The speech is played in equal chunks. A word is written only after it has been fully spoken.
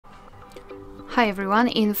Hi everyone,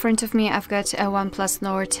 in front of me I've got a OnePlus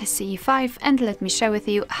Nord CE 5 and let me share with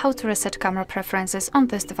you how to reset camera preferences on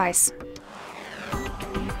this device.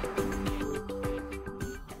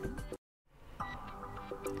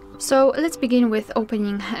 So let's begin with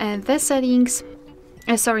opening the settings,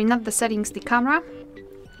 the camera.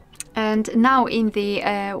 And now in the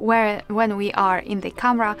when we are in the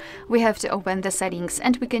camera, we have to open the settings,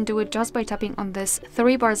 and we can do it just by tapping on this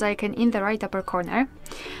three bars icon in the right upper corner.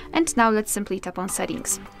 And now let's simply tap on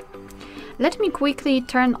settings. Let me quickly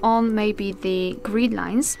turn on maybe the grid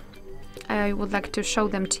lines. I would like to show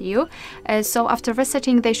them to you. So after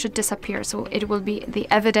resetting, they should disappear, so it will be the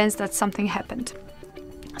evidence that something happened.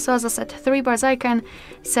 So as I said, three bars icon,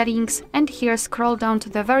 settings, and here scroll down to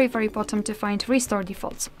the very bottom to find restore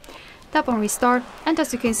defaults. Tap on restore, and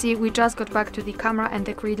as you can see, we just got back to the camera and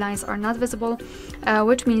the grid lines are not visible,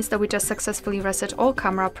 which means that we just successfully reset all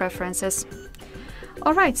camera preferences.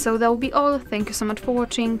 Alright, so that will be all. Thank you so much for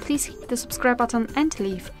watching. Please hit the subscribe button and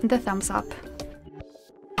leave the thumbs up.